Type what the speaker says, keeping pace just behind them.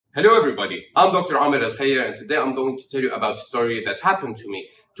Hello everybody, I'm Dr. Amer Alkhayer and today I'm going to tell you about a story that happened to me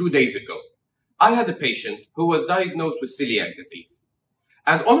 2 days ago. I had a patient who was diagnosed with celiac disease.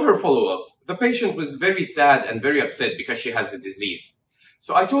 And on her follow-ups, the patient was very sad and very upset because she has the disease.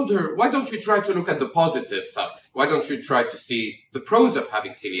 So I told her, why don't you try to look at the positive side? Why don't you try to see the pros of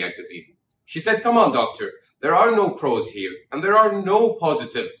having celiac disease? She said, come on doctor, there are no pros here and there are no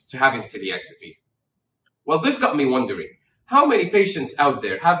positives to having celiac disease. Well, this got me wondering. How many patients out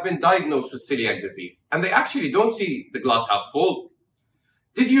there have been diagnosed with celiac disease and they actually don't see the glass half full?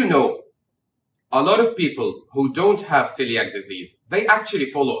 Did you know a lot of people who don't have celiac disease, they actually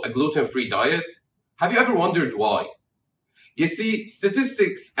follow a gluten-free diet? Have you ever wondered why? You see,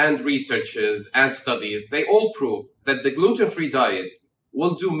 statistics and researches and studies, they all prove that the gluten-free diet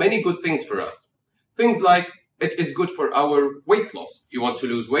will do many good things for us. Things like it is good for our weight loss. If you want to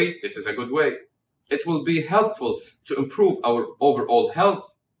lose weight, this is a good way. It will be helpful to improve our overall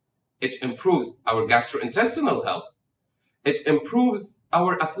health. It improves our gastrointestinal health. It improves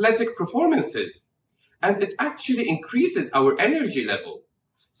our athletic performances. And it actually increases our energy level.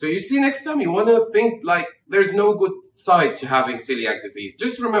 So you see, next time you want to think like there's no good side to having celiac disease,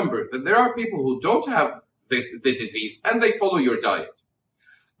 just remember that there are people who don't have the disease and they follow your diet.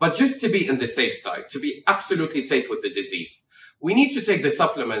 But just to be in the safe side, to be absolutely safe with the disease, we need to take the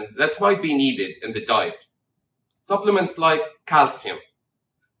supplements that might be needed in the diet. Supplements like calcium,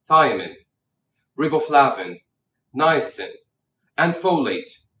 thiamine, riboflavin, niacin, and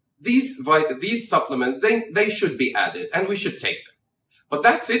folate. These supplements, they should be added and we should take them. But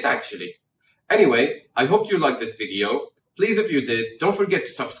that's it actually. Anyway, I hope you liked this video. Please, if you did, don't forget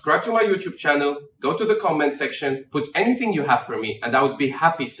to subscribe to my YouTube channel, go to the comment section, put anything you have for me, and I would be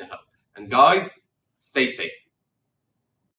happy to help. And guys, stay safe.